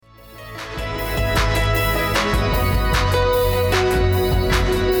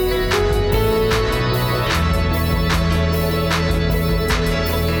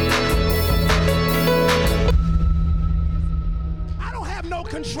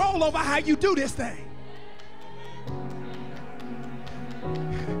control over how you do this thing.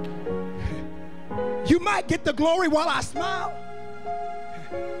 You might get the glory while I smile,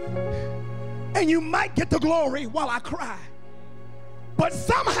 and you might get the glory while I cry. But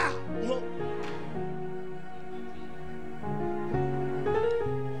somehow,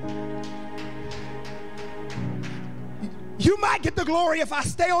 you might get the glory if I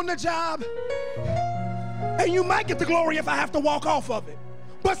stay on the job, and you might get the glory if I have to walk off of it.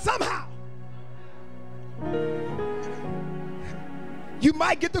 But somehow, you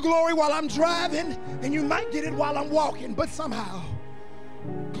might get the glory while I'm driving, and you might get it while I'm walking. But somehow,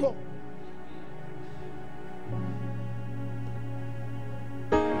 glory.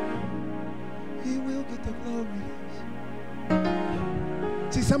 He will get the glory.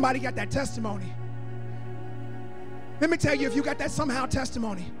 See, somebody got that testimony. Let me tell you, if you got that somehow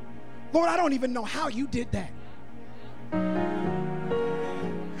testimony, Lord, I don't even know how you did that.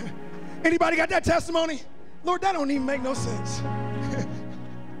 Anybody got that testimony? Lord, that don't even make no sense.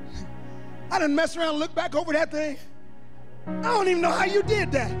 I done mess around and look back over that thing. I don't even know how you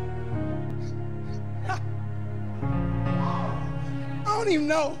did that. I don't even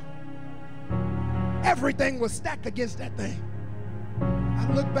know. Everything was stacked against that thing. I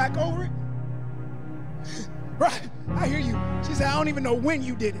look back over it. Right, I hear you. She said, I don't even know when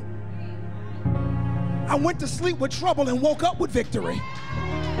you did it. I went to sleep with trouble and woke up with victory.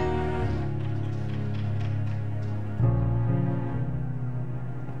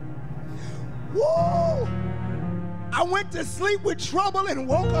 Woo! I went to sleep with trouble and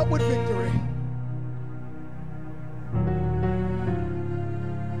woke up with victory.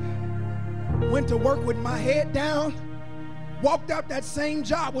 Went to work with my head down, walked out that same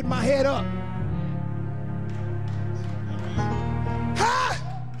job with my head up.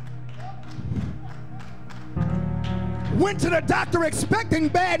 Went to the doctor expecting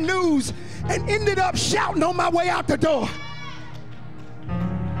bad news and ended up shouting on my way out the door.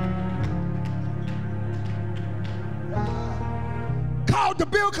 Called the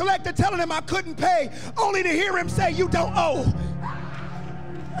bill collector telling him I couldn't pay, only to hear him say, you don't owe.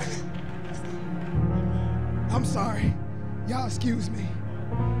 I'm sorry. Y'all excuse me.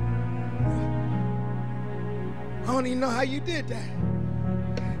 I don't even know how you did that.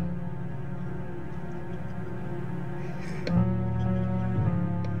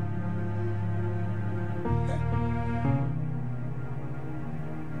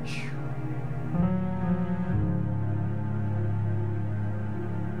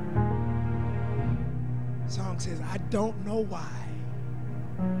 Song says, I don't know why.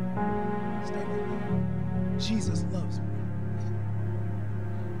 Jesus loves me.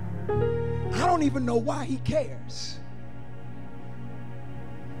 I don't even know why he cares.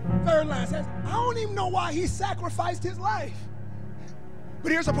 Third line says, I don't even know why he sacrificed his life.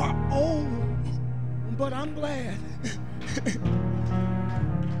 But here's the part. Oh, but I'm glad.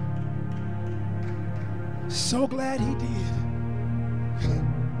 So glad he did.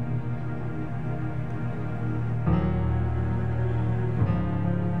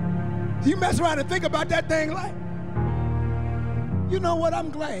 You mess around and think about that thing like, you know what, I'm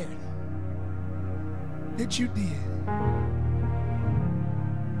glad that you did.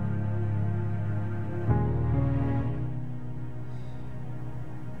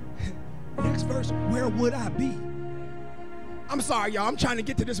 Next verse, where would I be? I'm sorry, y'all, I'm trying to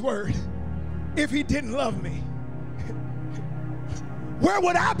get to this word. If he didn't love me, where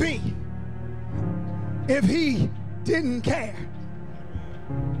would I be if he didn't care?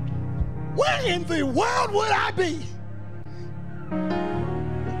 Where in the world would I be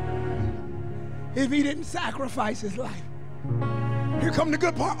if he didn't sacrifice his life? Here come the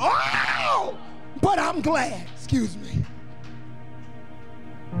good part. Oh, but I'm glad. Excuse me.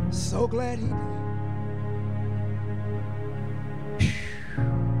 So glad he did.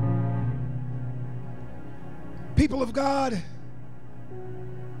 People of God,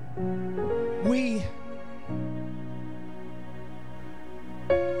 we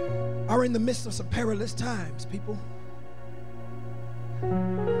are in the midst of some perilous times, people.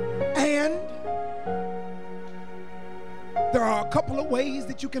 And there are a couple of ways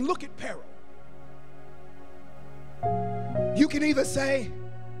that you can look at peril. You can either say,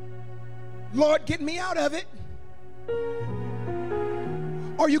 Lord, get me out of it.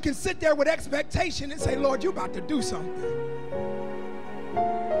 Or you can sit there with expectation and say, Lord, you're about to do something.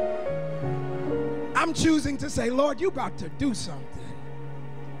 I'm choosing to say, Lord, you're about to do something.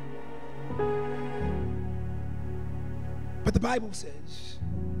 But the Bible says,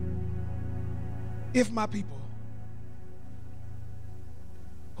 if my people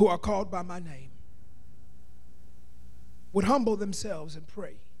who are called by my name would humble themselves and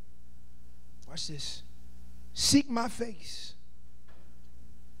pray Watch this. Seek my face.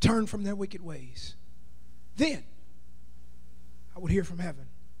 Turn from their wicked ways. Then I would hear from heaven.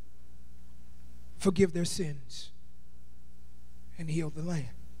 Forgive their sins and heal the land.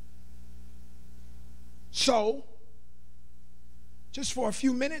 So, just for a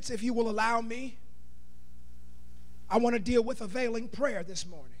few minutes, if you will allow me, I want to deal with availing prayer this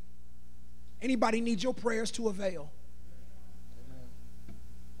morning. Anybody need your prayers to avail?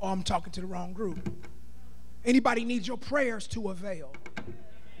 Oh, I'm talking to the wrong group. Anybody need your prayers to avail?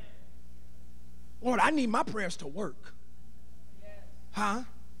 Lord, I need my prayers to work. Huh?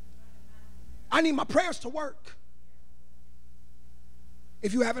 I need my prayers to work.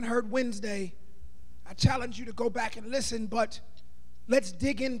 If you haven't heard Wednesday, I challenge you to go back and listen, but let's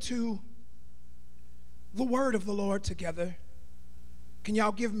dig into the word of the Lord together. Can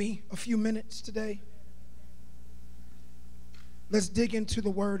y'all give me a few minutes today? Let's dig into the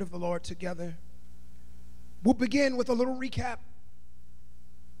word of the Lord together. We'll begin with a little recap.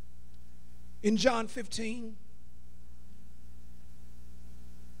 In John 15,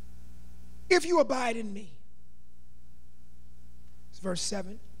 if you abide in me, it's verse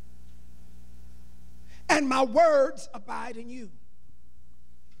 7, and my words abide in you.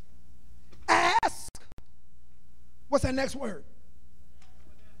 Ask, what's that next word?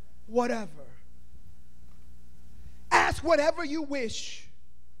 Whatever. Ask whatever you wish,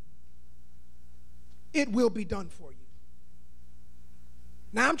 it will be done for you.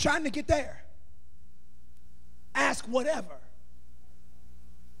 Now I'm trying to get there. Ask whatever.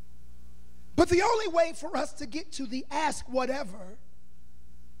 But the only way for us to get to the ask whatever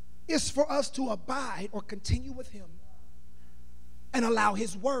is for us to abide or continue with him and allow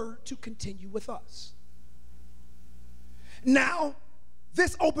his word to continue with us. Now,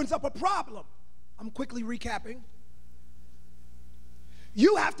 this opens up a problem. I'm quickly recapping.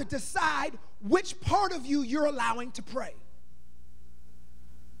 You have to decide which part of you you're allowing to pray.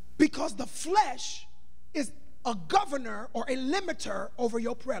 Because the flesh is a governor or a limiter over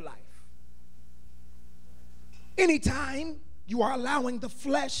your prayer life. Anytime you are allowing the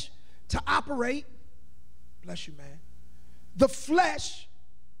flesh to operate, bless you, man, the flesh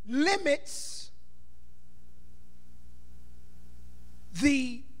limits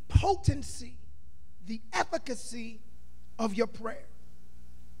the potency, the efficacy of your prayer.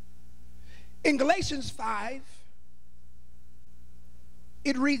 In Galatians 5,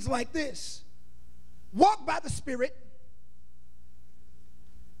 it reads like this: walk by the Spirit,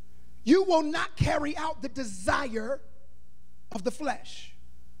 you will not carry out the desire of the flesh.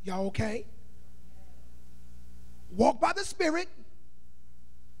 Y'all okay? Walk by the Spirit,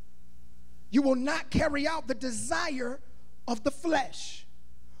 you will not carry out the desire of the flesh.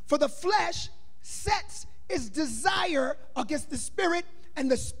 For the flesh sets its desire against the Spirit,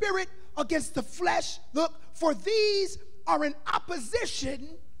 and the Spirit against the flesh. Look, for these are in opposition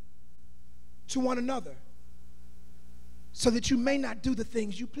to one another, so that you may not do the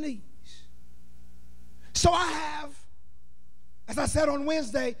things you please. So I have, as I said on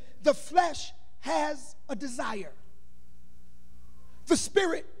Wednesday, the flesh has a desire. The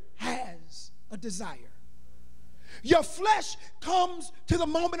Spirit has a desire. Your flesh comes to the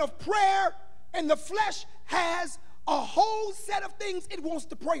moment of prayer, and the flesh has a whole set of things it wants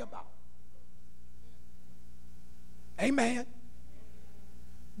to pray about. Amen.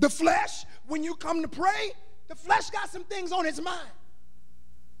 The flesh, when you come to pray, the flesh got some things on its mind.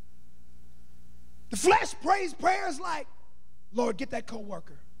 The flesh prays prayers like, Lord, get that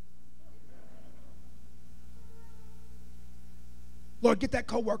coworker. Lord, get that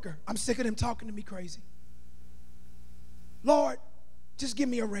coworker. I'm sick of them talking to me crazy. Lord, just give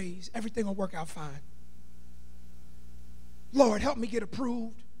me a raise. Everything will work out fine. Lord, help me get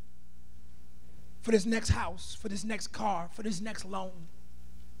approved for this next house, for this next car, for this next loan.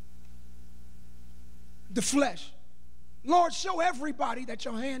 The flesh. Lord, show everybody that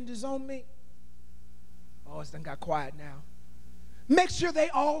your hand is on me. Oh, it's done got quiet now. Make sure they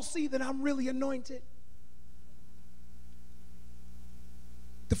all see that I'm really anointed.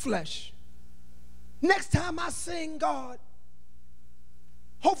 The flesh. Next time I sing, God,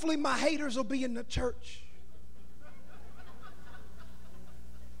 hopefully my haters will be in the church,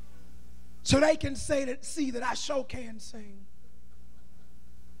 so they can see that I sure can sing.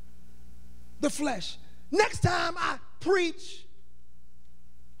 The flesh. Next time I preach,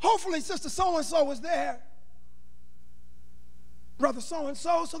 hopefully Sister so-and-so is there, Brother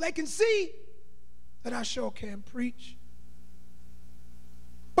so-and-so, so they can see that I sure can preach.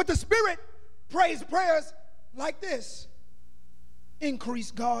 But the Spirit prays prayers like this: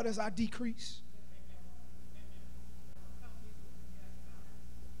 increase, God, as I decrease.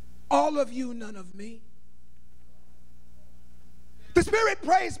 All All of you, none of me. The Spirit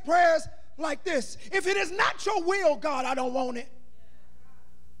prays prayers like this. If it is not your will, God, I don't want it.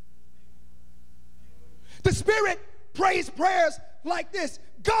 The Spirit prays prayers like this.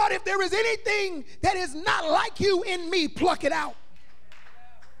 God, if there is anything that is not like you in me, pluck it out.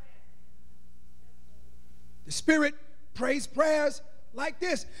 The Spirit prays prayers like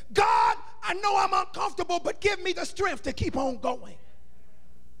this. God, I know I'm uncomfortable, but give me the strength to keep on going.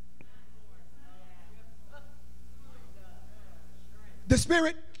 The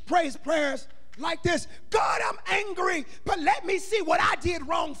Spirit prays prayers like this. God, I'm angry, but let me see what I did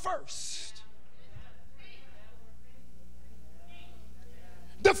wrong first.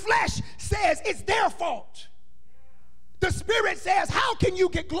 The flesh says it's their fault. The Spirit says, how can you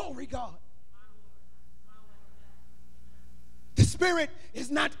get glory, God? The Spirit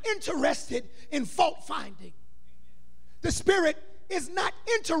is not interested in fault finding. The Spirit is not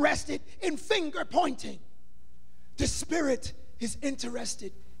interested in finger pointing. The Spirit is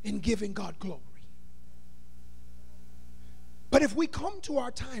interested in giving God glory. But if we come to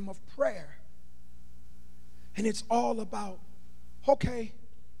our time of prayer and it's all about, okay,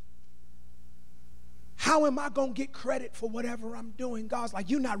 how am I going to get credit for whatever I'm doing? God's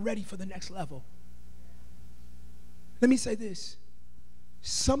like, you're not ready for the next level. Let me say this.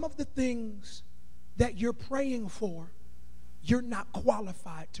 Some of the things that you're praying for, you're not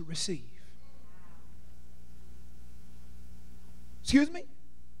qualified to receive. Excuse me?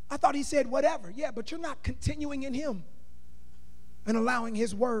 I thought he said whatever. Yeah, but you're not continuing in him and allowing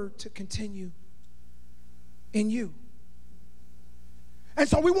his word to continue in you. And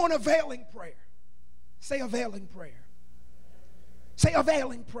so we want availing prayer. Say availing prayer. Say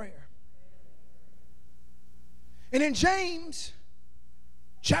availing prayer. And in James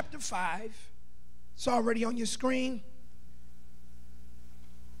chapter 5, it's already on your screen.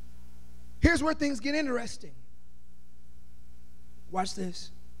 Here's where things get interesting. Watch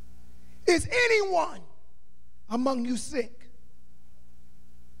this. Is anyone among you sick?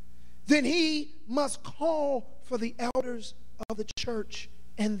 Then he must call for the elders of the church,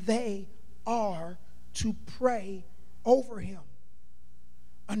 and they are to pray over him,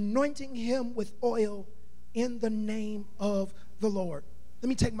 anointing him with oil in the name of the Lord. Let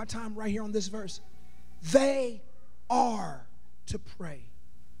me take my time right here on this verse. They are to pray.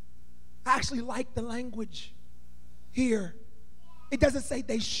 I actually like the language here. It doesn't say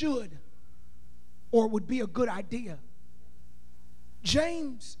they should or would be a good idea.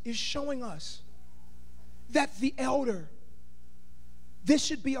 James is showing us that the elder, this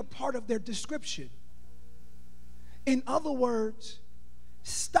should be a part of their description. In other words,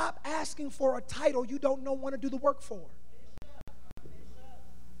 stop asking for a title you don't know want to do the work for.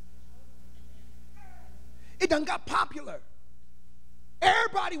 It done got popular.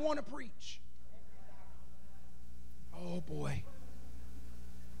 Everybody want to preach. Oh boy.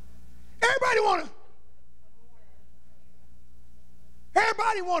 Everybody want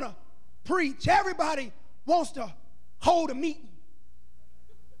to preach. Everybody wants to hold a meeting.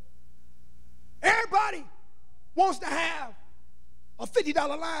 Everybody wants to have a $50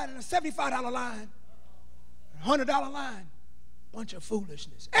 line and a $75 line, a $100 line. Bunch of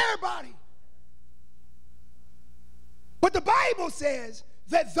foolishness. Everybody. But the Bible says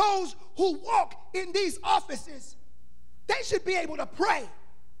that those who walk in these offices, they should be able to pray.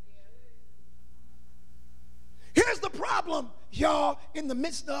 Here's the problem, y'all, in the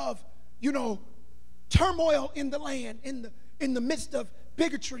midst of, turmoil in the land, in the midst of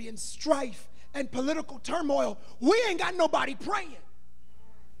bigotry and strife and political turmoil, we ain't got nobody praying.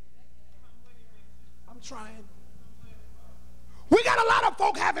 I'm trying. We got a lot of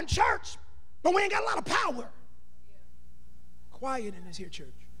folk having church, but we ain't got a lot of power. Quiet in this here church.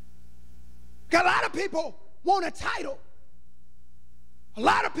 Got a lot of people want a title. A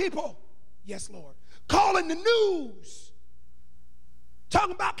lot of people, yes, Lord, calling the news,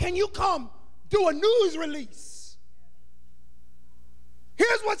 talking about, can you come do a news release?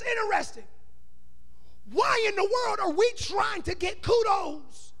 Here's what's interesting. Why in the world are we trying to get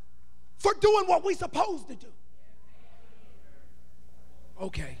kudos for doing what we're supposed to do?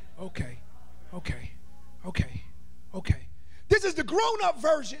 Okay. This is the grown-up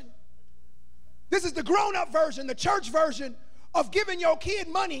version. This is the grown-up version, the church version of giving your kid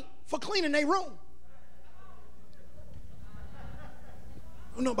money for cleaning their room.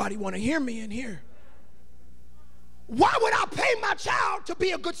 Don't nobody want to hear me in here. Why would I pay my child to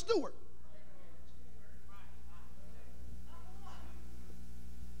be a good steward?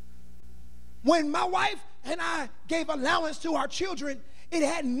 When my wife and I gave allowance to our children, it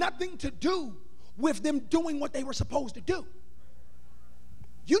had nothing to do with them doing what they were supposed to do.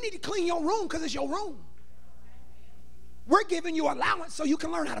 You need to clean your room because it's your room. We're giving you allowance so you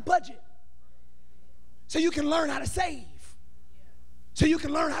can learn how to budget, so you can learn how to save, so you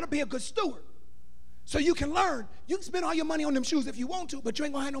can learn how to be a good steward, so you can learn. You can spend all your money on them shoes if you want to, but you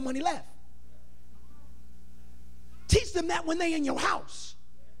ain't going to have no money left. Teach them that when they in your house,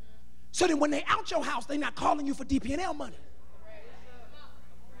 so that when they out your house, they're not calling you for DP&L money.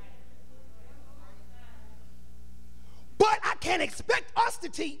 But I can't expect us to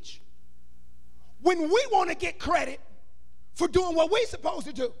teach when we want to get credit for doing what we're supposed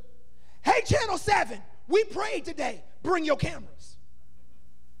to do. Hey, Channel 7, we prayed today. Bring your cameras.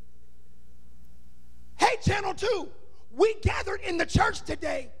 Hey, Channel 2, we gathered in the church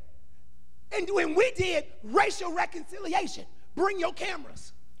today, and when we did racial reconciliation, bring your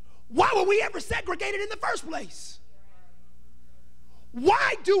cameras. Why were we ever segregated in the first place?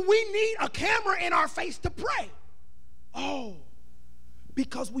 Why do we need a camera in our face to pray? Oh,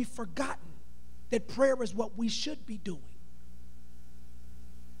 because we've forgotten that prayer is what we should be doing.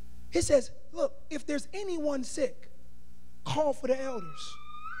 It says, look, if there's anyone sick, call for the elders.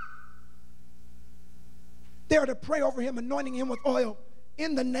 They are to pray over him, anointing him with oil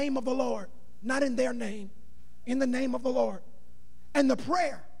in the name of the Lord. Not in their name, in the name of the Lord. And the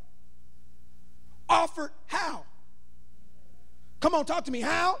prayer offered how? Come on, talk to me.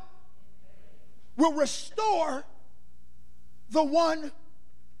 How? Will restore the one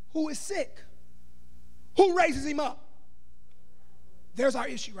who is sick. Who raises him up? There's our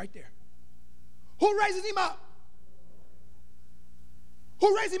issue right there. Who raises him up?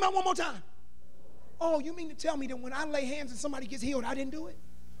 Who raised him up one more time? Oh, you mean to tell me that when I lay hands and somebody gets healed, I didn't do it?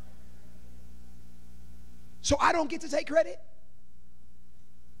 So I don't get to take credit?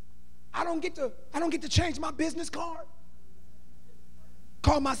 I don't get to change my business card?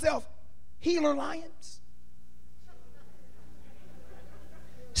 Call myself Healer Lions?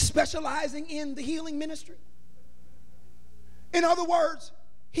 Specializing in the healing ministry? In other words,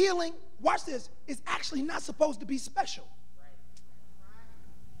 healing, watch this, is actually not supposed to be special.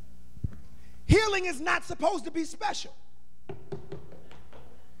 Healing is not supposed to be special.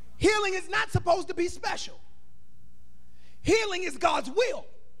 Healing is not supposed to be special. Healing is God's will.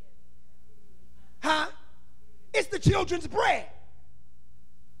 Huh? It's the children's bread.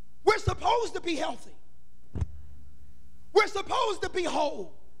 We're supposed to be healthy. We're supposed to be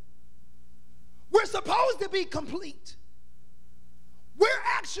whole. We're supposed to be complete. We're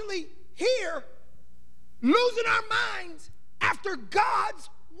actually here losing our minds after God's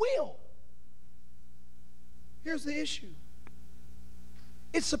will. Here's the issue.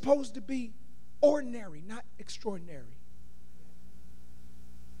 It's supposed to be ordinary, not extraordinary.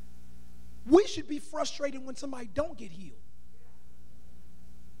 We should be frustrated when somebody don't get healed.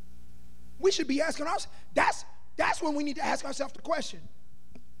 We should be asking ourselves, that's when we need to ask ourselves the question.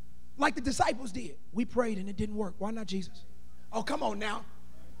 Like the disciples did. We prayed and it didn't work. Why not Jesus? Oh, come on now.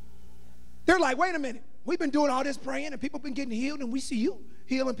 They're like, wait a minute. We've been doing all this praying and people have been getting healed, and we see you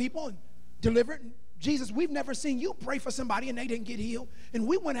healing people and delivering. Jesus, we've never seen you pray for somebody and they didn't get healed. And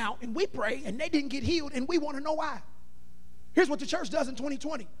we went out and we prayed and they didn't get healed, and we want to know why. Here's what the church does in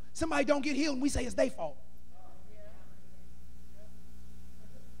 2020. Somebody don't get healed and we say it's their fault.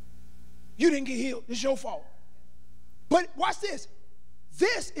 You didn't get healed. It's your fault. But watch this.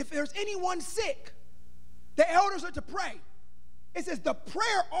 If there's anyone sick, the elders are to pray. It says the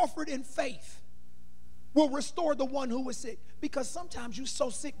prayer offered in faith will restore the one who is sick. Because sometimes you're so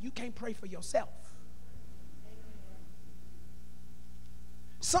sick you can't pray for yourself.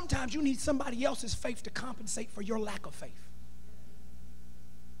 Sometimes you need somebody else's faith to compensate for your lack of faith.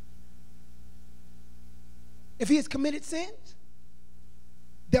 If he has committed sins,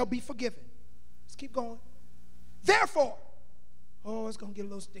 they'll be forgiven. Let's keep going. Therefore, oh, it's going to get a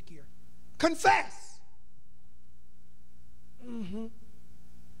little stickier. Confess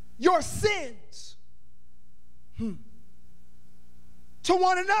your sins to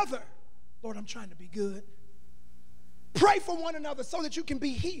one another. Lord, I'm trying to be good. Pray for one another so that you can be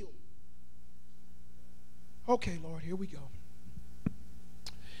healed. Okay, Lord, here we go.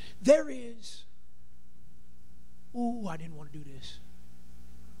 There is, I didn't want to do this.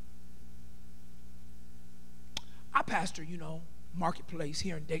 I pastor, Marketplace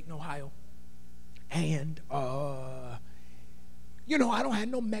here in Dayton, Ohio. And, I don't have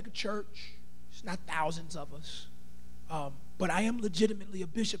no mega church. It's not thousands of us. But I am legitimately a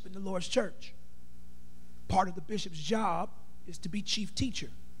bishop in the Lord's church. Part of the bishop's job is to be chief teacher.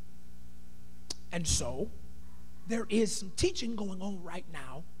 And so, there is some teaching going on right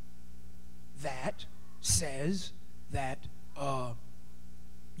now that says that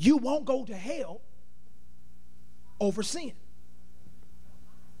you won't go to hell over sin.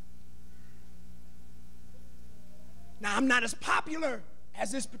 Now, I'm not as popular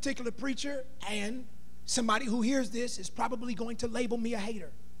as this particular preacher, and somebody who hears this is probably going to label me a hater.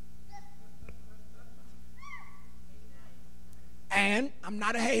 And I'm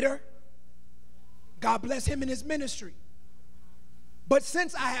not a hater. God bless him and his ministry. But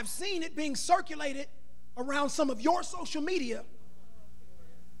since I have seen it being circulated around some of your social media,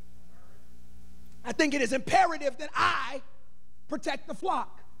 I think it is imperative that I protect the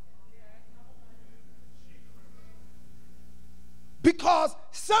flock. Because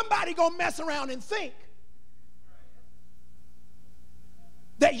somebody gonna mess around and think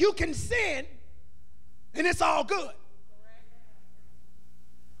that you can sin and it's all good.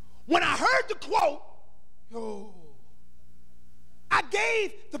 When I heard the quote, I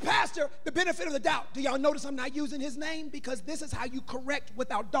gave the pastor the benefit of the doubt. Do y'all notice I'm not using his name? Because this is how you correct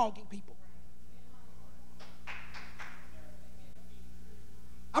without dogging people.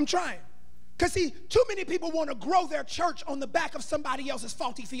 I'm trying. Because see, too many people want to grow their church on the back of somebody else's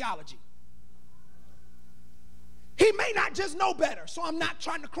faulty theology. He may not just know better, so I'm not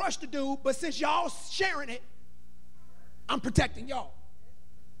trying to crush the dude, but since y'all sharing it, I'm protecting y'all.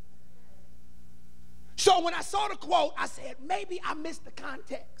 So when I saw the quote, I said, maybe I missed the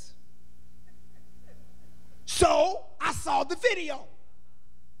context. So I saw the video.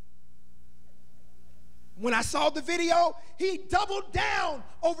 When I saw the video, he doubled down,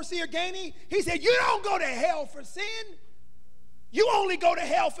 Overseer Gainey. He said, you don't go to hell for sin. You only go to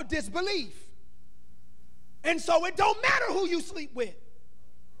hell for disbelief. And so it don't matter who you sleep with.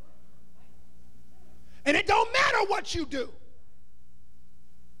 And it don't matter what you do.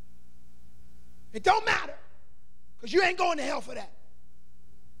 It don't matter, because you ain't going to hell for that.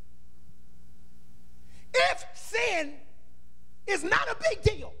 If sin is not a big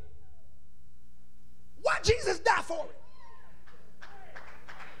deal, why Jesus die for it?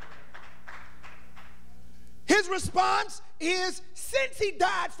 His response is, since he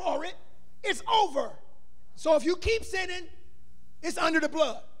died for it, it's over. So if you keep sinning, it's under the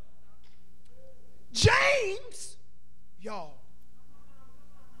blood. James, y'all,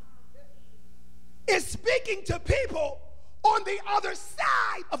 is speaking to people on the other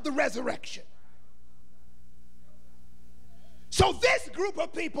side of the resurrection. So this group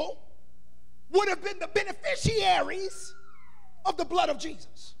of people would have been the beneficiaries of the blood of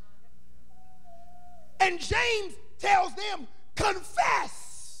Jesus. And James tells them,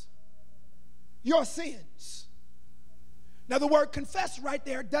 confess your sins. Now the word confess right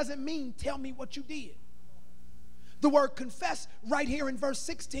there doesn't mean tell me what you did. The word confess right here in verse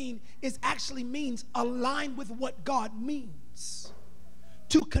 16 is actually means align with what God means.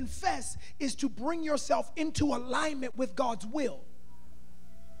 To confess is to bring yourself into alignment with God's will.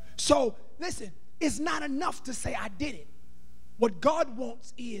 So listen, it's not enough to say I did it. What God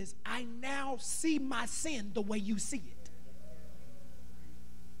wants is I now see my sin the way you see it.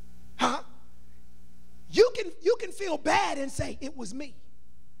 Huh? You can feel bad and say it was me.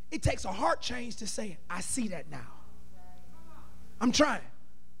 It takes a heart change to say I see that now. I'm trying.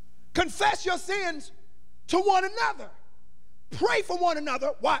 Confess your sins to one another. Pray for one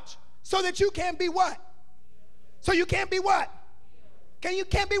another. Watch. So that you can be what? So you can be what? You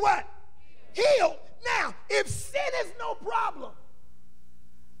can't be what? Healed. Now, if sin is no problem,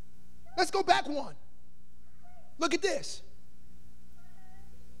 let's go back one. Look at this.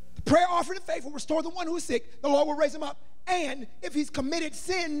 The prayer offered in faith will restore the one who is sick. The Lord will raise him up. And if he's committed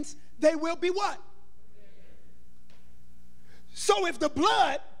sins, they will be what? So if the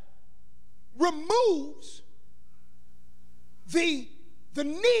blood removes the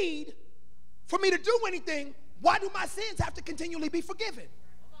need for me to do anything, why do my sins have to continually be forgiven?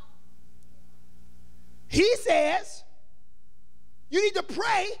 He says you need to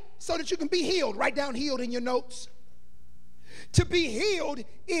pray so that you can be healed. Write down healed in your notes. To be healed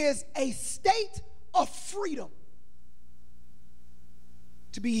is a state of freedom.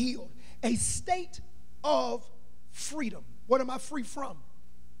 To be healed, a state of freedom. What am I free from?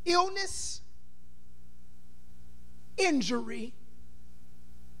 Illness, injury,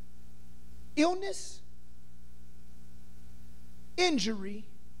 and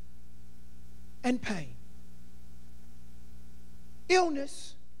pain.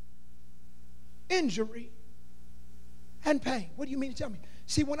 Illness, injury, and pain. What do you mean to tell me?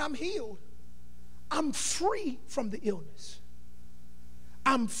 See, when I'm healed, I'm free from the illness.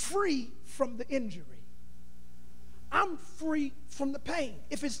 I'm free from the injury. I'm free from the pain.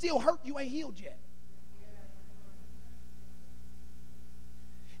 If it still hurt, you ain't healed yet.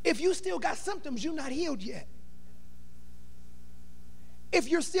 If you still got symptoms, you're not healed yet. If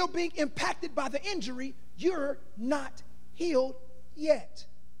you're still being impacted by the injury, you're not healed yet.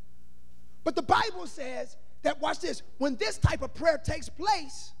 But the Bible says that, watch this, when this type of prayer takes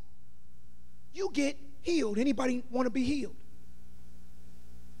place, you get healed. Anybody want to be healed?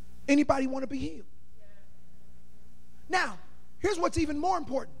 Anybody want to be healed? Now, here's what's even more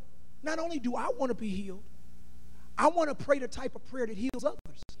important. Not only do I want to be healed, I want to pray the type of prayer that heals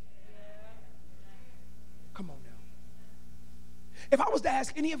others. Come on now. If I was to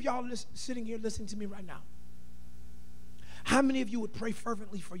ask any of y'all sitting here listening to me right now, how many of you would pray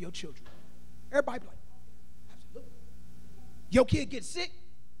fervently for your children? Everybody be like, absolutely. Your kid gets sick.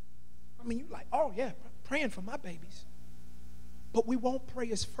 I mean, you're like, oh yeah, praying for my babies. But we won't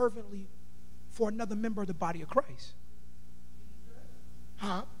pray as fervently for another member of the body of Christ.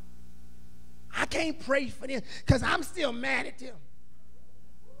 Huh? I can't pray for them because I'm still mad at them.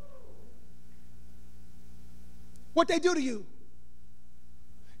 What they do to you?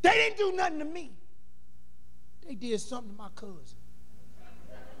 They didn't do nothing to me. They did something to my cousin.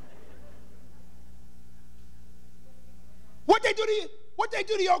 What they do to you? What they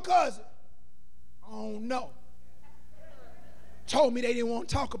do to your cousin? I don't know. Told me they didn't want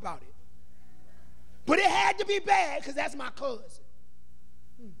to talk about it. But it had to be bad because that's my cousin.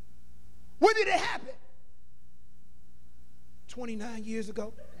 When did it happen? 29 years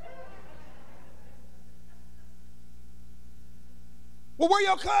ago. Well, where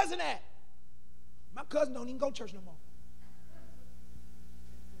your cousin at? My cousin don't even go to church no more.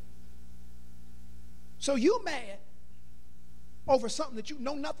 So you mad over something that you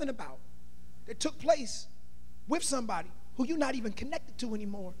know nothing about that took place with somebody who you're not even connected to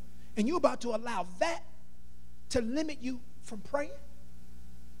anymore, and you're about to allow that to limit you from praying?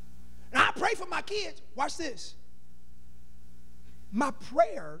 Now, I pray for my kids. Watch this. My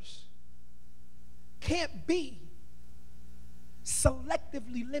prayers can't be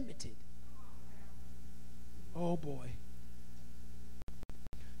selectively limited. Oh boy.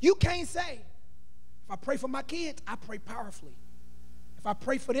 You can't say, if I pray for my kids, I pray powerfully. If I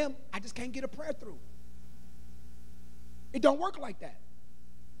pray for them, I just can't get a prayer through. It don't work like that.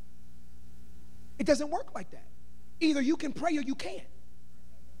 It doesn't work like that. Either you can pray or you can't.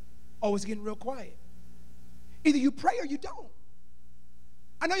 Oh, it's getting real quiet. Either you pray or you don't.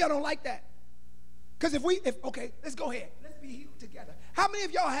 I know y'all don't like that. Because okay, let's go ahead. Let's be healed together. How many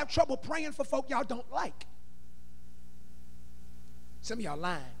of y'all have trouble praying for folk y'all don't like? Some of y'all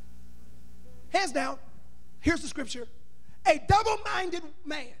lying. Hands down. Here's the scripture. A double-minded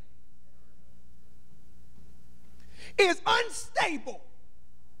man is unstable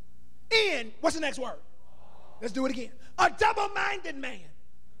in, what's the next word? Let's do it again. A double-minded man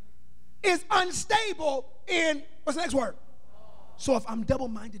is unstable in, what's the next word? So if I'm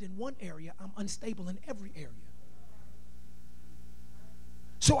double-minded in one area, I'm unstable in every area.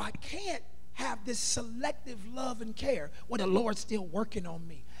 So I can't have this selective love and care when the Lord's still working on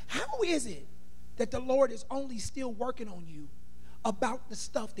me. How is it that the Lord is only still working on you about the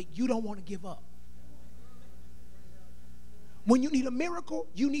stuff that you don't want to give up? When you need a miracle,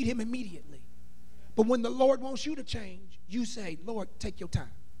 you need him immediately. But when the Lord wants you to change, you say, Lord, take your time.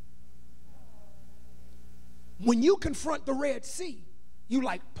 When you confront the Red Sea, you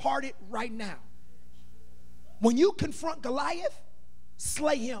like, part it right now. When you confront Goliath,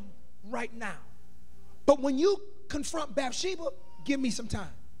 slay him right now. But when you confront Bathsheba, give me some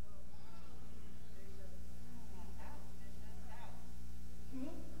time.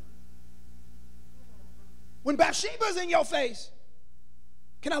 When Bathsheba's in your face,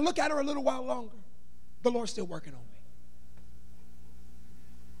 can I look at her a little while longer? The Lord's still working on me.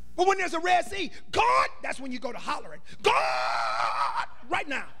 But when there's a Red Sea, God, that's when you go to hollering. God, right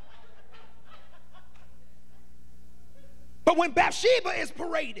now. But when Bathsheba is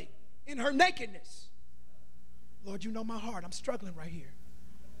parading in her nakedness, Lord, you know my heart. I'm struggling right here.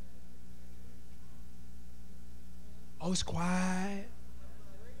 Oh, it's quiet.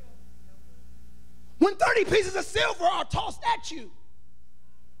 When 30 pieces of silver are tossed at you,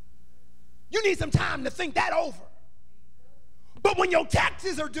 you need some time to think that over. But when your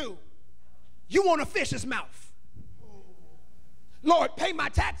taxes are due, you want a fish's mouth. Lord, pay my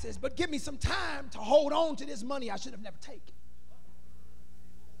taxes, but give me some time to hold on to this money I should have never taken.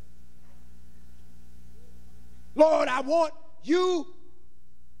 Lord, I want you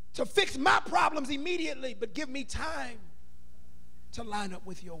to fix my problems immediately, but give me time to line up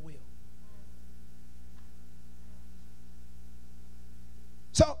with your will.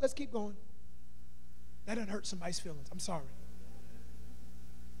 So let's keep going. That didn't hurt somebody's feelings. I'm sorry.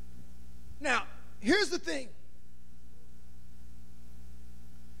 Now, here's the thing.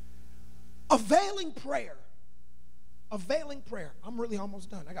 Availing prayer. Availing prayer. I'm really almost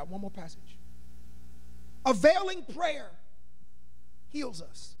done. I got one more passage. Availing prayer heals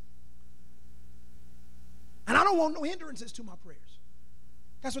us. And I don't want no hindrances to my prayers.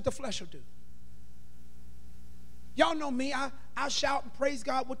 That's what the flesh will do. Y'all know me. I shout and praise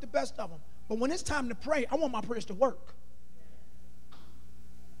God with the best of them. But when it's time to pray, I want my prayers to work.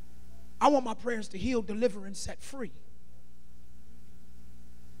 I want my prayers to heal, deliver, and set free.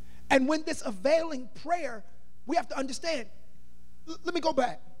 And when this availing prayer, we have to understand, let me go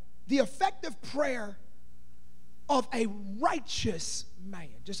back. The effective prayer of a righteous man,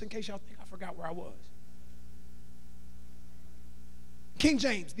 just in case y'all think I forgot where I was. King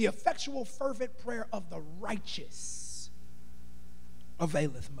James, the effectual fervent prayer of the righteous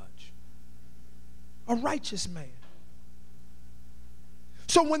availeth much. A righteous man.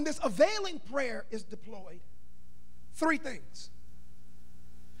 So when this availing prayer is deployed, three things.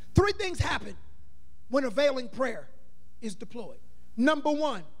 Three things happen when availing prayer is deployed. Number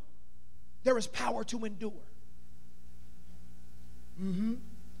one, there is power to endure.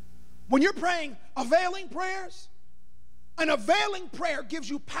 When you're praying availing prayers, an availing prayer gives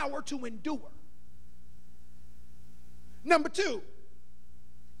you power to endure. Number two,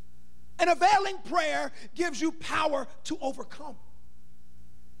 an availing prayer gives you power to overcome.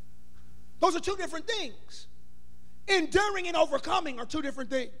 Those are two different things. Enduring and overcoming are two different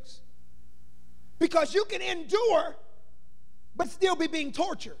things. Because you can endure, but still be being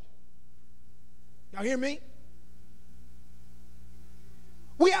tortured. Y'all hear me?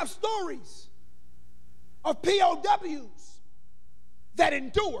 We have stories of POWs that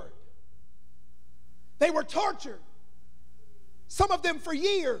endured. They were tortured, some of them for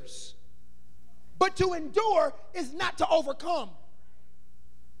years. But to endure is not to overcome.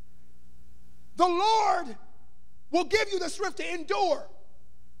 The Lord will give you the strength to endure,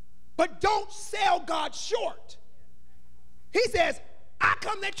 but don't sell God short. He says, I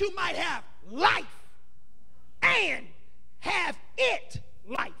come that you might have life and have it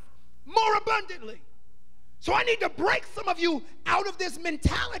life more abundantly. So I need to break some of you out of this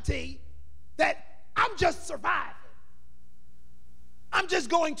mentality that I'm just surviving. I'm just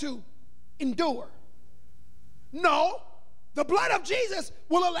going to endure. No, the blood of Jesus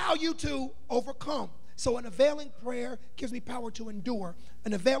will allow you to overcome. So an availing prayer gives me power to endure.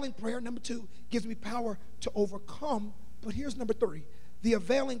 An availing prayer, number two, gives me power to overcome. But here's number three. The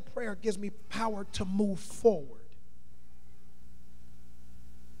availing prayer gives me power to move forward.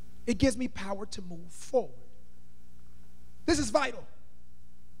 It gives me power to move forward. This is vital.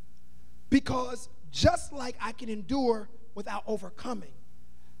 Because just like I can endure without overcoming,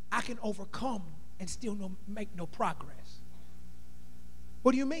 I can overcome and still make no progress.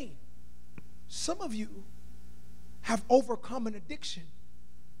 What do you mean? Some of you have overcome an addiction,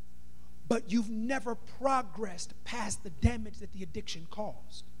 but you've never progressed past the damage that the addiction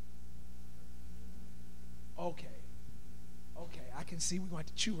caused. Okay, I can see we're going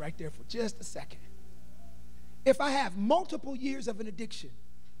to chew right there for just a second. If I have multiple years of an addiction,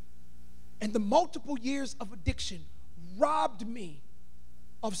 and the multiple years of addiction robbed me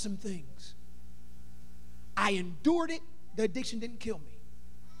of some things, I endured it, the addiction didn't kill me.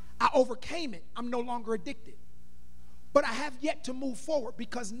 I overcame it, I'm no longer addicted. But I have yet to move forward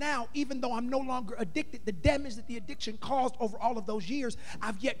because now, even though I'm no longer addicted, the damage that the addiction caused over all of those years,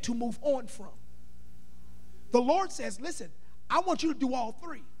 I've yet to move on from. The Lord says, listen, I want you to do all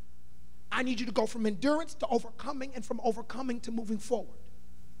three. I need you to go from endurance to overcoming and from overcoming to moving forward.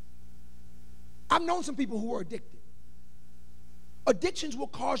 I've known some people who are addicted. Addictions will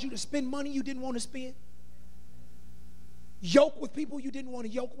cause you to spend money you didn't want to spend. Yoke with people you didn't want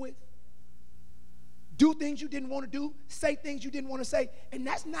to yoke with. Do things you didn't want to do. Say things you didn't want to say. And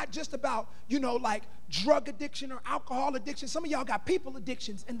that's not just about, like drug addiction or alcohol addiction. Some of y'all got people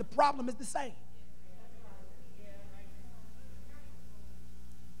addictions, and the problem is the same.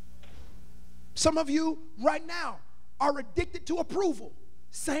 Some of you right now are addicted to approval.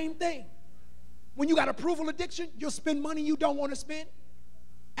 Same thing. When you got approval addiction, you'll spend money you don't want to spend,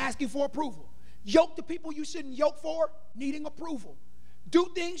 asking for approval. Yoke to people you shouldn't yoke for, needing approval.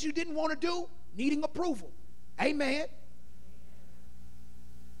 Do things you didn't want to do, needing approval. Amen.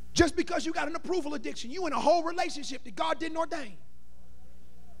 Just because you got an approval addiction, you in a whole relationship that God didn't ordain.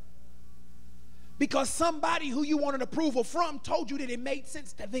 Because somebody who you wanted approval from told you that it made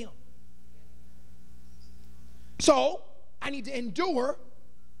sense to them. So I need to endure,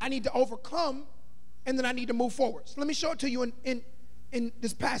 I need to overcome, and then I need to move forward. So let me show it to you in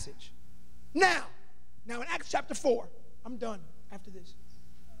this passage. Now in Acts chapter 4, I'm done after this.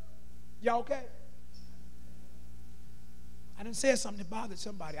 Y'all okay? I done said something that bothered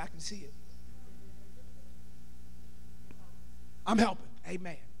somebody. I can see it. I'm helping.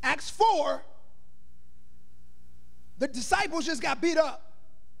 Amen. Acts 4, the disciples just got beat up,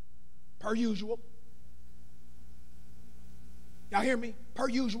 per usual. Y'all hear me? Per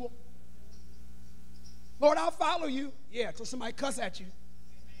usual. Lord, I'll follow you. Yeah, till somebody cuss at you.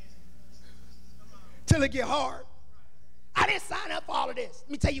 Till it get hard. I didn't sign up for all of this.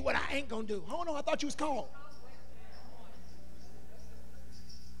 Let me tell you what I ain't going to do. Hold on, I thought you was called.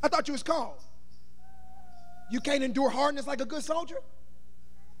 I thought you was called. You can't endure hardness like a good soldier?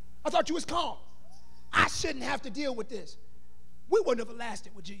 I thought you was called. I shouldn't have to deal with this. We wouldn't have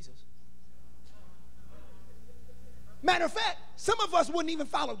lasted with Jesus. Matter of fact, some of us wouldn't even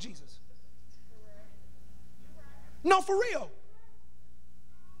follow Jesus. No, for real.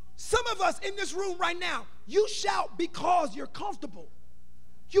 Some of us in this room right now, you shout because you're comfortable.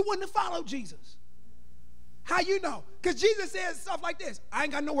 You wouldn't have followed Jesus. How you know? Because Jesus says stuff like this. I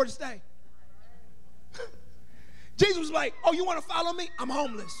ain't got nowhere to stay. Jesus was like, oh, you want to follow me? I'm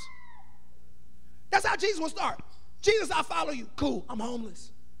homeless. That's how Jesus will start. Jesus, I'll follow you. Cool, I'm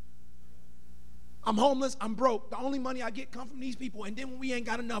homeless. I'm homeless, I'm broke. The only money I get come from these people. And then when we ain't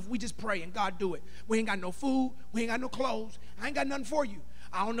got enough, we just pray and God do it. We ain't got no food. We ain't got no clothes. I ain't got nothing for you.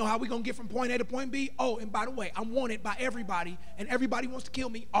 I don't know how we going to get from point A to point B. Oh, and by the way, I'm wanted by everybody. And everybody wants to kill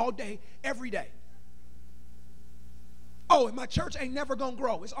me all day, every day. Oh, and my church ain't never going to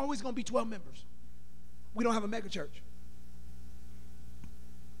grow. It's always going to be 12 members. We don't have a mega church.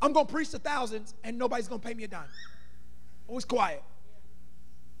 I'm going to preach to thousands and nobody's going to pay me a dime. Oh, it's quiet.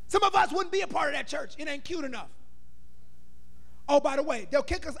 Some of us wouldn't be a part of that church. It ain't cute enough. Oh, by the way, they'll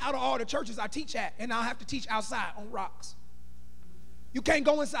kick us out of all the churches I teach at, and I'll have to teach outside on rocks. You can't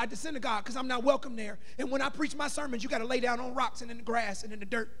go inside the synagogue because I'm not welcome there. And when I preach my sermons, you got to lay down on rocks and in the grass and in the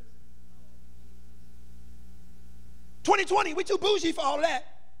dirt. 2020, we too bougie for all of that.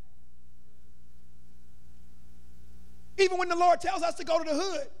 Even when the Lord tells us to go to the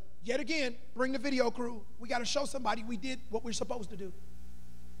hood, yet again, bring the video crew. We got to show somebody we did what we're supposed to do.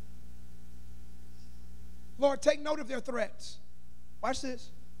 Lord, take note of their threats. Watch this.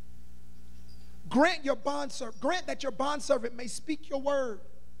 Grant that your bondservant may speak your word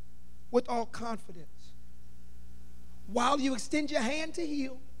with all confidence. While you extend your hand to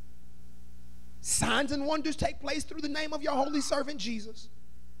heal, signs and wonders take place through the name of your holy servant Jesus.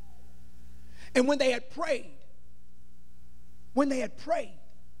 And when they had prayed,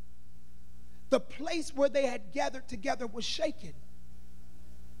 the place where they had gathered together was shaken.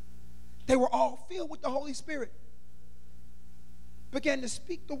 They were all filled with the Holy Spirit, began to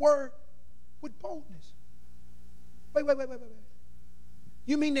speak the word with boldness. Wait.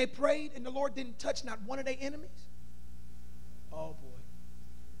 You mean they prayed and the Lord didn't touch not one of their enemies? Oh, boy.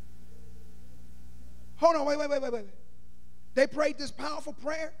 Hold on, wait. They prayed this powerful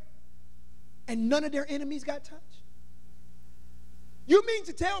prayer and none of their enemies got touched? You mean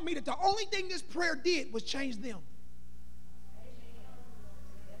to tell me that the only thing this prayer did was change them?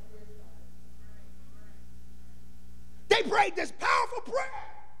 They prayed this powerful prayer,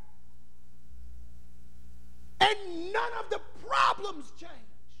 and none of the problems changed.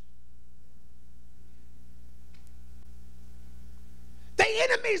 The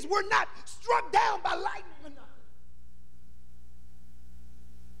enemies were not struck down by lightning or nothing.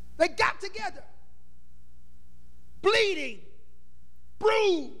 They got together, bleeding,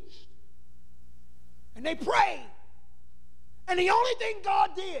 bruised, and they prayed. And the only thing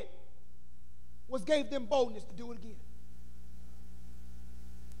God did was gave them boldness to do it again.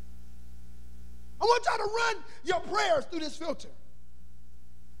 I want y'all to run your prayers through this filter.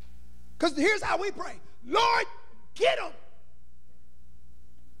 Because here's how we pray. Lord, get them.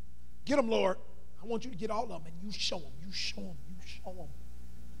 Get them, Lord. I want you to get all of them, and you show them. You show them. You show them.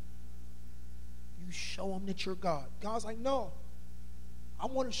 You show them that you're God. God's like, no. I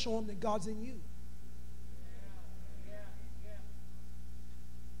want to show them that God's in you.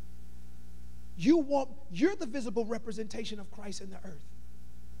 You're the visible representation of Christ in the earth.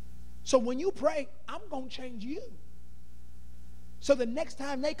 So when you pray, I'm going to change you. So the next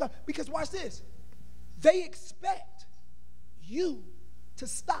time they come, because watch this, they expect you to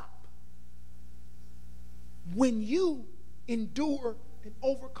stop. When you endure and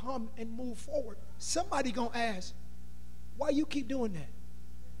overcome and move forward, somebody going to ask, why you keep doing that?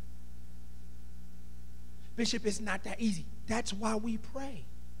 Bishop, it's not that easy. That's why we pray.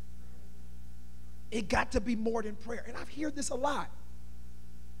 It got to be more than prayer. And I've heard this a lot.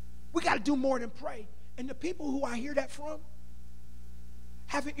 We got to do more than pray. And the people who I hear that from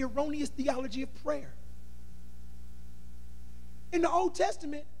have an erroneous theology of prayer. In the Old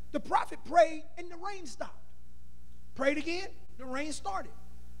Testament, the prophet prayed and the rain stopped. Prayed again, the rain started.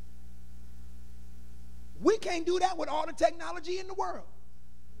 We can't do that with all the technology in the world.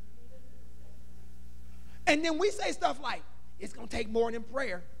 And then we say stuff like, it's going to take more than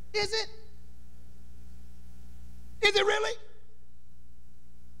prayer. Is it? Is it really?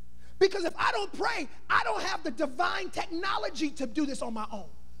 Because if I don't pray, I don't have the divine technology to do this on my own.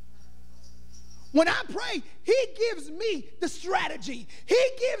 When I pray, he gives me the strategy. He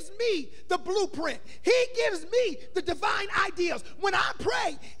gives me the blueprint. He gives me the divine ideas. When I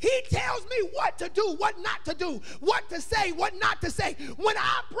pray, he tells me what to do, what not to do, what to say, what not to say. When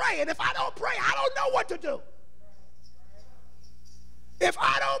I pray, and if I don't pray, I don't know what to do. If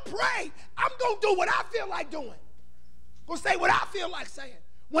I don't pray, I'm going to do what I feel like doing. Going to say what I feel like saying.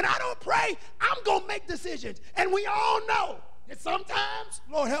 When I don't pray, I'm going to make decisions. And we all know that sometimes,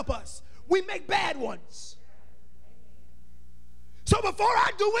 Lord help us, we make bad ones. So before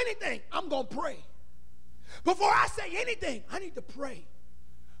I do anything, I'm going to pray. Before I say anything, I need to pray.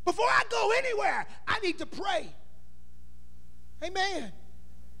 Before I go anywhere, I need to pray. Amen.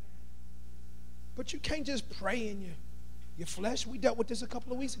 But you can't just pray in your flesh. We dealt with this a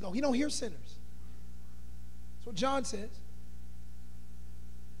couple of weeks ago. He don't hear sinners. That's what John says.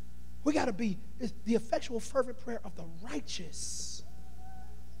 We got to be the effectual, fervent prayer of the righteous.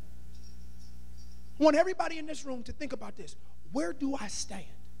 I want everybody in this room to think about this. Where do I stand?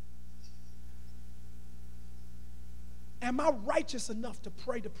 Am I righteous enough to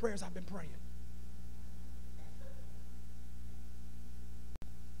pray the prayers I've been praying?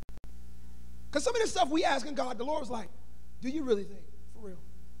 Because some of the stuff we asking God, the Lord was like, do you really think? For real?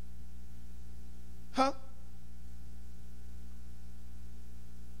 Huh?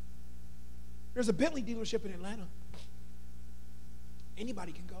 There's a Bentley dealership in Atlanta.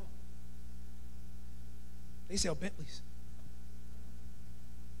 Anybody can go. They sell Bentleys.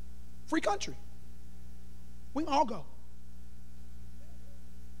 Free country. We can all go.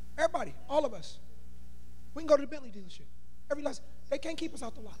 Everybody, all of us. We can go to the Bentley dealership. Every last, they can't keep us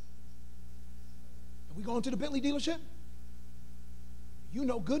out the lot. And we go into the Bentley dealership, you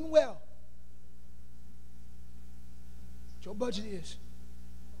know good and well what your budget is.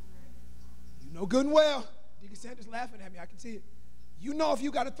 You know good and well. Deacon Sanders laughing at me. I can see it. You know if you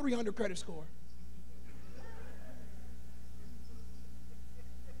got a 300 credit score.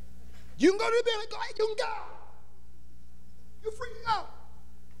 You can go to the building, go ahead, you can go. You free to go.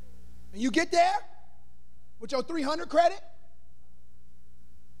 And you get there with your 300 credit,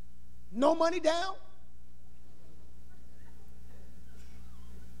 no money down.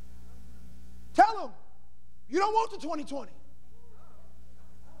 Tell them, you don't want the 2020.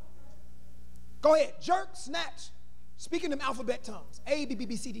 Go ahead, jerk, snatch, speaking them alphabet tongues. A, B, B,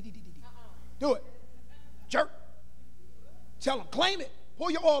 B, C, D, D, D, D, D. Do it. Jerk. Tell them, claim it. Pull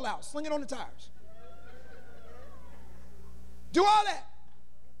your oil out, sling it on the tires. Do all that.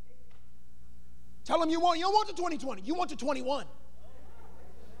 Tell them you don't want the 2020, you want the 21.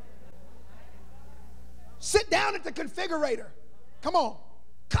 Sit down at the configurator. Come on,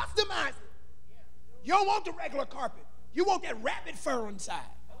 customize it. You don't want the regular carpet. You want that rabbit fur inside.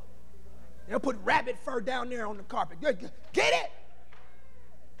 They'll put rabbit fur down there on the carpet. Get it.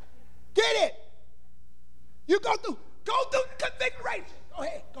 Get it. You go through the configuration.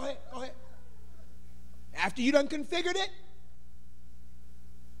 Go ahead. After you done configured it,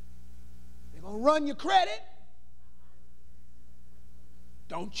 they're going to run your credit.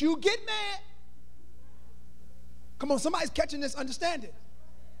 Don't you get mad. Come on, somebody's catching this, understand it.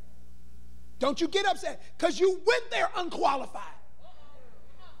 Don't you get upset because you went there unqualified.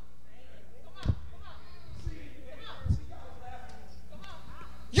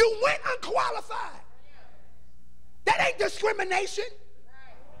 You went unqualified. That ain't discrimination.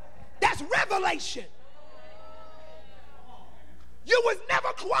 That's revelation. You was never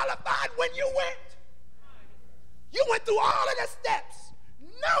qualified when you went. You went through all of the steps,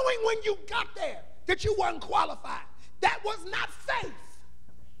 knowing when you got there that you weren't qualified. That was not faith.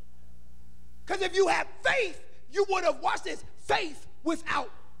 Because if you had faith, you would have, watched this, faith without.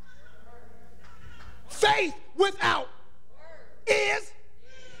 Faith without is.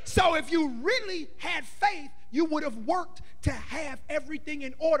 So if you really had faith, you would have worked to have everything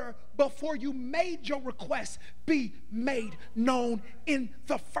in order before you made your request be made known in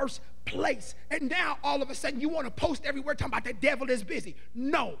the first place. And now all of a sudden you want to post everywhere talking about the devil is busy.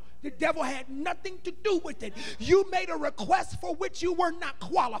 No, the devil had nothing to do with it. You made a request for which you were not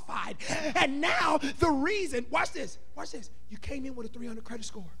qualified. And now the reason, watch this, you came in with a 300 credit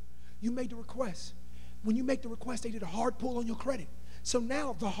score. You made the request. When you make the request, they did a hard pull on your credit. So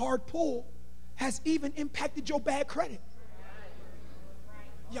now the hard pull has even impacted your bad credit.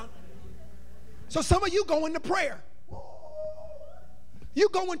 Yeah. So some of you go into prayer. You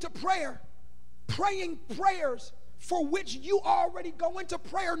go into prayer, praying prayers for which you already go into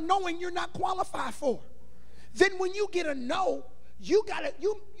prayer knowing you're not qualified for. Then when you get a no, you got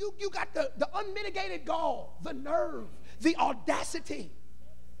the unmitigated gall, the nerve, the audacity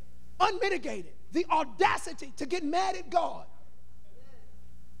unmitigated, the audacity to get mad at God.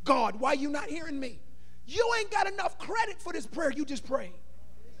 God, why you not hearing me? You ain't got enough credit for this prayer you just prayed.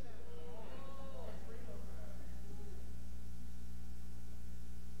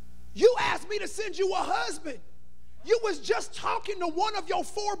 You asked me to send you a husband. You was just talking to one of your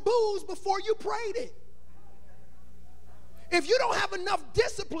 4 boos before you prayed it. If you don't have enough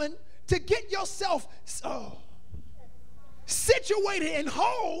discipline to get yourself situated and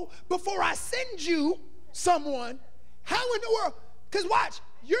whole before I send you someone, how in the world? Because watch,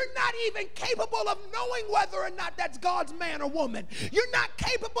 you're not even capable of knowing whether or not that's God's man or woman. You're not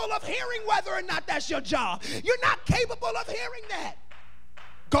capable of hearing whether or not that's your job. You're not capable of hearing that.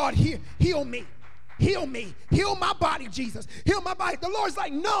 God, heal me. Heal me. Heal my body, Jesus. Heal my body. The Lord's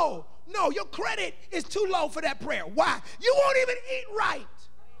like, no, your credit is too low for that prayer. Why? You won't even eat right.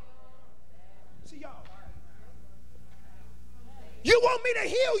 See, y'all. You want me to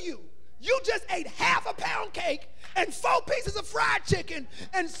heal you. You just ate half a pound cake and 4 pieces of fried chicken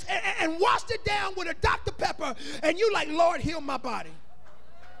and washed it down with a Dr. Pepper, and you like, Lord, heal my body.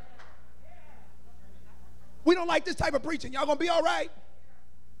 We don't like this type of preaching. Y'all gonna be all right?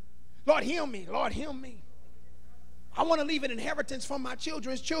 Lord, heal me. Lord, heal me. I want to leave an inheritance from my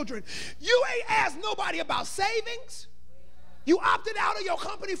children's children. You ain't asked nobody about savings. You opted out of your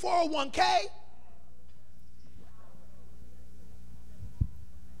company 401k.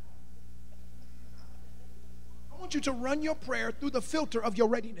 I want you to run your prayer through the filter of your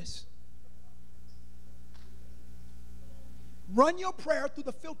readiness. Run your prayer through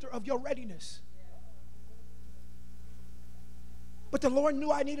the filter of your readiness. But the Lord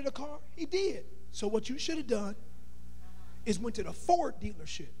knew I needed a car. He did. So what you should have done is went to the Ford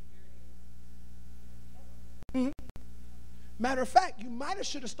dealership. Matter of fact, you might have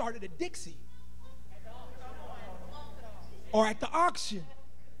should have started at Dixie or at the auction,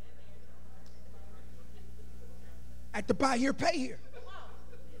 at the buy here, pay here.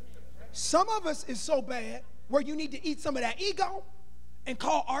 Some of us is so bad where you need to eat some of that ego and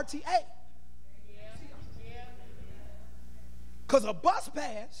call RTA. Because a bus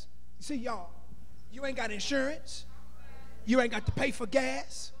pass, see y'all, you ain't got insurance. You ain't got to pay for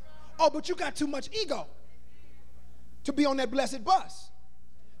gas. Oh, but you got too much ego to be on that blessed bus.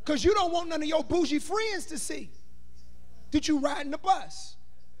 Because you don't want none of your bougie friends to see that you riding the bus.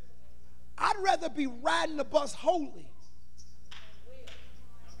 I'd rather be riding the bus holy.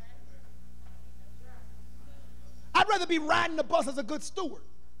 I'd rather be riding the bus as a good steward.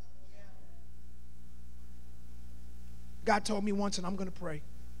 God told me once, and I'm going to pray,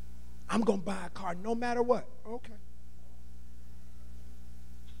 I'm going to buy a car no matter what. Okay.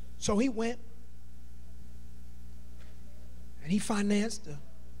 So he went, and he financed a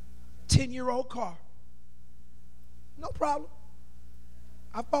 10-year-old car. No problem.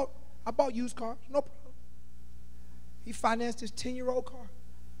 I bought used cars. No problem. He financed his 10-year-old car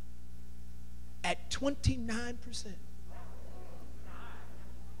at 29%.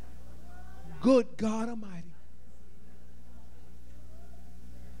 Good God Almighty.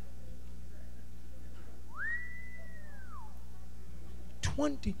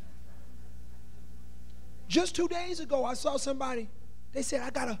 20. Just 2 days ago, I saw somebody. They said, I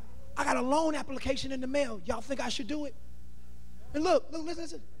got a loan application in the mail. Y'all think I should do it? And look,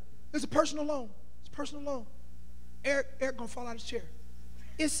 listen. It's a personal loan. It's a personal loan. Eric gonna fall out of his chair.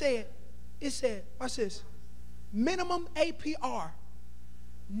 It said, watch this. Minimum APR,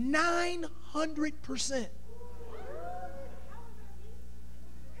 900%.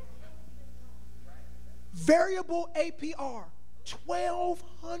 Variable APR,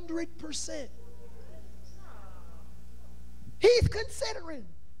 1,200%. He's considering.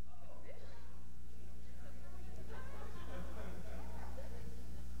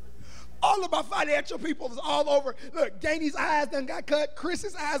 All of my financial people is all over. Look, Danny's eyes done got cut.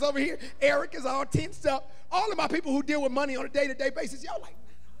 Chris's eyes over here. Eric is all tensed up. All of my people who deal with money on a day-to-day basis, y'all like,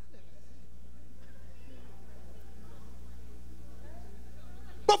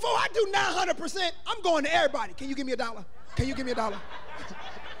 before I do 900%, I'm going to everybody. Can you give me $1? Can you give me $1?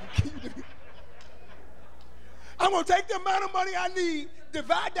 I'm going to take the amount of money I need,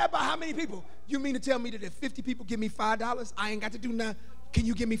 divide that by how many people. You mean to tell me that if 50 people give me $5, I ain't got to do nothing? Can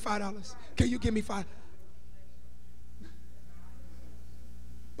you give me $5? Can you give me $5?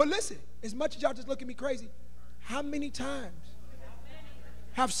 But listen, as much as y'all just look at me crazy, how many times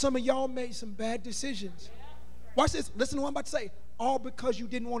have some of y'all made some bad decisions? Watch this. Listen to what I'm about to say. All because you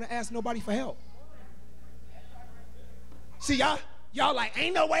didn't want to ask nobody for help. See, y'all like,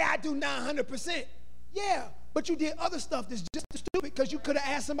 ain't no way I do 900%. Yeah, but you did other stuff that's just stupid because you could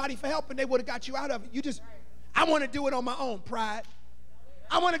have asked somebody for help and they would have got you out of it. I want to do it on my own, pride.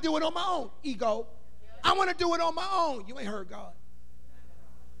 I want to do it on my own. Ego. I want to do it on my own. You ain't heard God.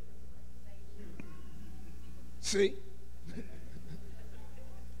 See?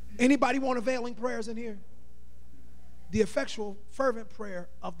 Anybody want availing prayers in here? The effectual, fervent prayer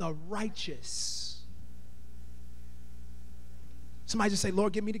of the righteous. Somebody just say,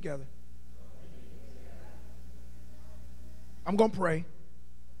 Lord, get me together. I'm going to pray.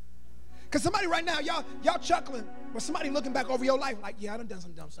 Because somebody right now, y'all chuckling, but somebody looking back over your life like, yeah, I done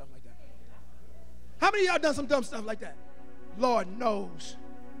some dumb stuff like that. How many of y'all done some dumb stuff like that? Lord knows.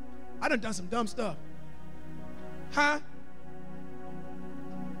 I done some dumb stuff. Huh?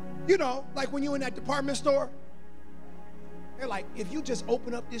 You know, like when you're in that department store, they're like, if you just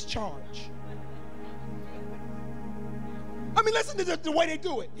open up this charge. I mean, listen to the way they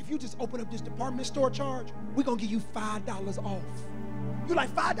do it. If you just open up this department store charge, we're going to give you $5 off. You like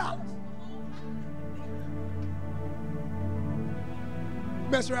 $5?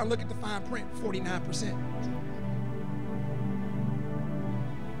 Mess around, look at the fine print, 49%.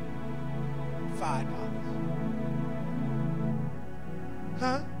 $5.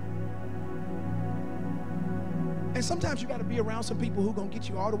 Huh? And sometimes you got to be around some people who are going to get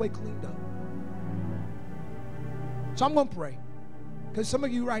you all the way cleaned up. So I'm going to pray. Because some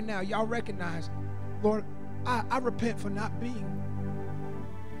of you right now, y'all recognize, Lord, I repent for not being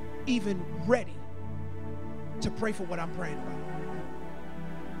even ready to pray for what I'm praying about.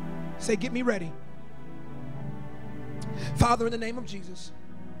 Say, get me ready. Father, in the name of Jesus,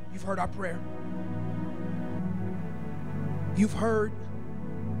 you've heard our prayer. You've heard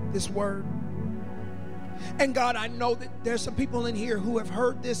this word. And God, I know that there's some people in here who have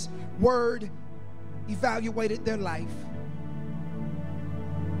heard this word, evaluated their life,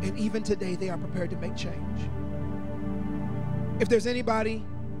 and even today they are prepared to make change. If there's anybody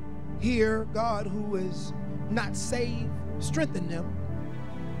here, God, who is not saved, strengthen them.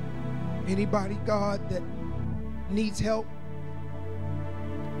 Anybody, God, that needs help,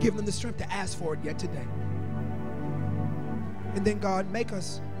 give them the strength to ask for it yet today. And then, God, make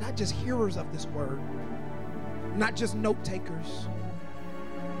us not just hearers of this word, not just note takers,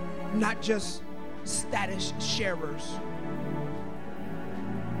 not just status sharers,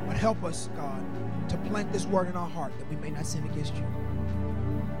 but help us, God, to plant this word in our heart that we may not sin against you,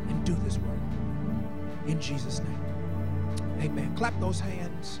 and do this work. In Jesus' name, amen. Clap those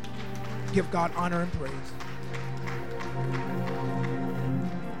hands. Give God honor and praise.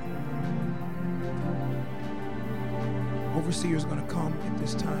 Overseer is going to come at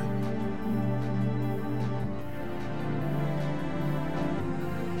this time.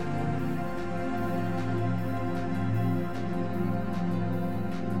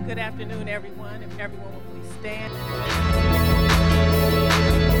 Good afternoon, everyone. If everyone will please stand.